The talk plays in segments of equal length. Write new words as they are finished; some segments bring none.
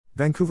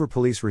Vancouver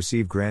Police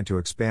receive grant to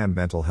expand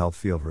mental health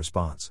field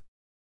response.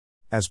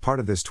 As part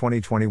of this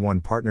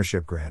 2021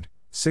 partnership grant,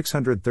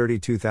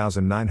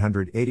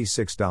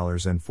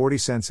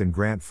 $632,986.40 in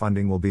grant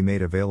funding will be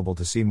made available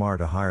to CMAR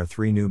to hire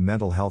 3 new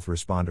mental health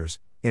responders,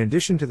 in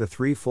addition to the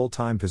 3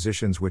 full-time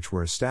positions which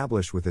were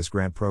established with this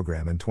grant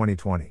program in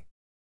 2020.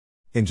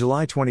 In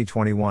July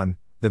 2021,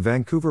 the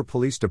Vancouver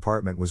Police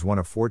Department was one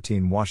of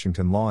 14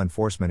 Washington law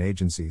enforcement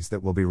agencies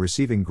that will be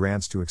receiving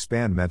grants to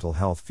expand mental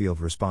health field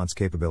response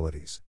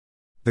capabilities.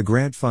 The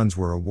grant funds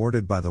were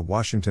awarded by the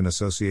Washington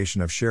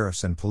Association of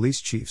Sheriffs and Police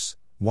Chiefs,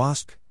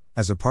 WASP,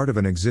 as a part of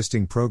an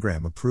existing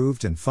program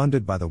approved and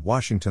funded by the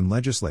Washington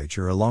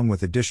Legislature along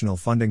with additional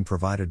funding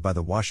provided by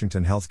the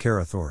Washington Health Care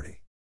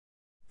Authority.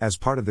 As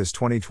part of this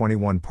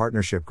 2021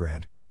 partnership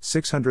grant,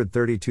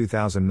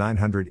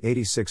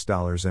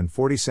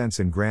 $632,986.40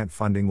 in grant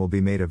funding will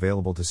be made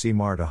available to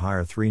CMAR to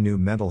hire 3 new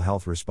mental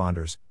health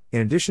responders,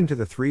 in addition to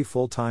the 3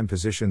 full-time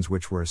positions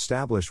which were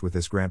established with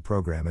this grant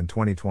program in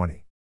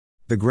 2020.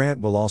 The grant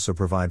will also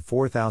provide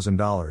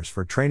 $4,000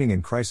 for training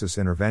in crisis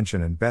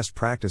intervention and best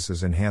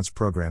practices enhance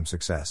program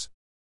success.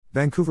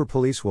 Vancouver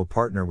Police will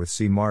partner with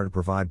CMAR to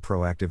provide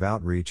proactive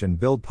outreach and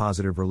build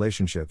positive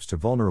relationships to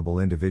vulnerable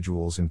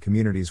individuals in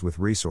communities with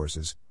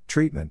resources,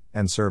 treatment,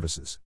 and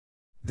services.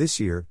 This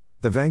year,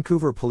 the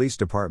Vancouver Police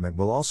Department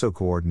will also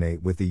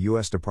coordinate with the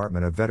U.S.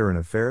 Department of Veteran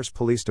Affairs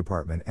Police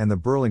Department and the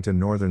Burlington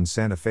Northern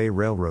Santa Fe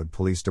Railroad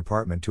Police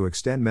Department to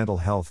extend mental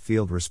health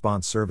field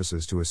response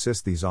services to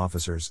assist these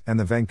officers and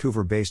the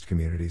Vancouver-based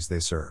communities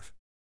they serve.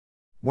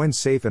 When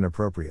safe and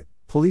appropriate,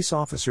 police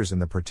officers in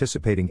the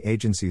participating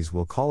agencies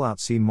will call out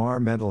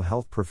CMAR mental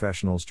health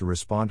professionals to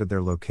respond to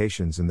their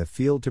locations in the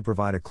field to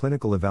provide a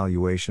clinical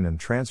evaluation and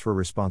transfer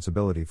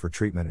responsibility for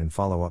treatment and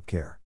follow-up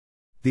care.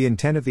 The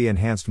intent of the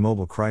Enhanced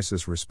Mobile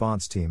Crisis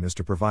Response Team is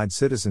to provide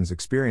citizens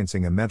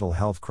experiencing a mental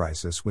health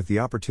crisis with the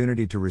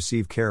opportunity to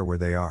receive care where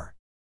they are.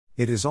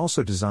 It is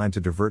also designed to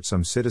divert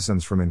some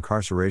citizens from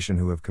incarceration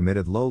who have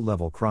committed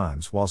low-level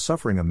crimes while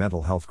suffering a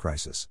mental health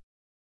crisis.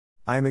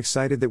 I am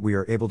excited that we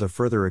are able to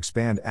further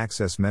expand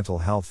access mental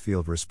health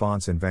field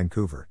response in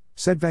Vancouver,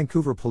 said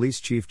Vancouver Police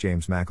Chief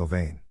James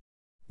McIlvaine.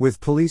 With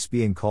police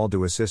being called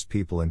to assist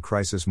people in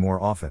crisis more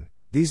often,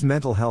 these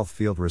mental health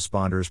field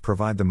responders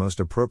provide the most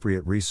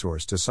appropriate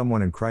resource to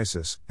someone in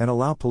crisis and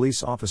allow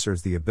police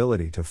officers the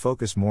ability to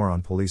focus more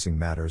on policing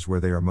matters where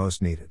they are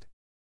most needed.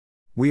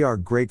 We are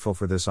grateful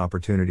for this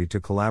opportunity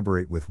to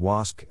collaborate with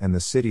WASP and the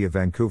City of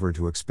Vancouver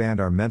to expand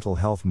our mental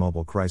health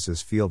mobile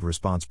crisis field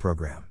response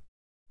program.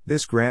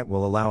 This grant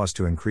will allow us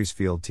to increase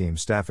field team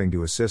staffing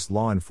to assist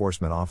law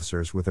enforcement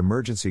officers with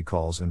emergency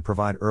calls and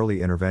provide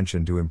early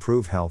intervention to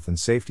improve health and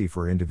safety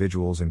for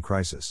individuals in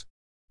crisis.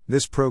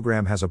 This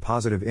program has a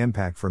positive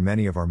impact for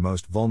many of our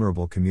most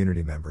vulnerable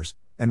community members,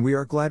 and we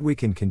are glad we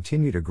can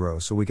continue to grow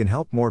so we can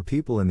help more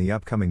people in the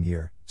upcoming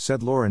year,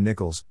 said Laura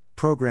Nichols,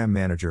 Program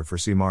Manager for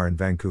CMAR in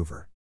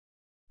Vancouver.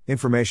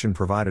 Information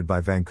provided by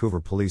Vancouver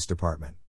Police Department.